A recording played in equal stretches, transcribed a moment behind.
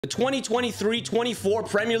The 2023-24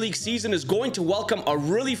 Premier League season is going to welcome a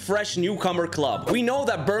really fresh newcomer club. We know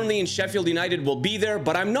that Burnley and Sheffield United will be there,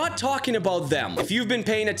 but I'm not talking about them. If you've been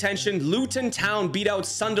paying attention, Luton Town beat out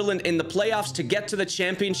Sunderland in the playoffs to get to the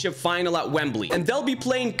championship final at Wembley. And they'll be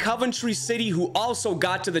playing Coventry City, who also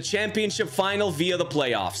got to the championship final via the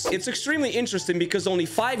playoffs. It's extremely interesting because only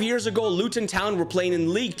 5 years ago, Luton Town were playing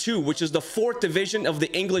in League 2, which is the 4th division of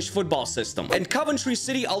the English football system. And Coventry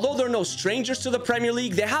City, although they're no strangers to the Premier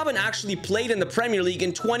League, they haven't actually played in the Premier League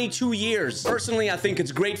in 22 years. Personally, I think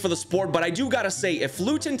it's great for the sport, but I do gotta say, if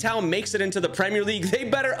Luton Town makes it into the Premier League, they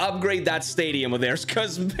better upgrade that stadium of theirs,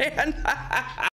 because, man...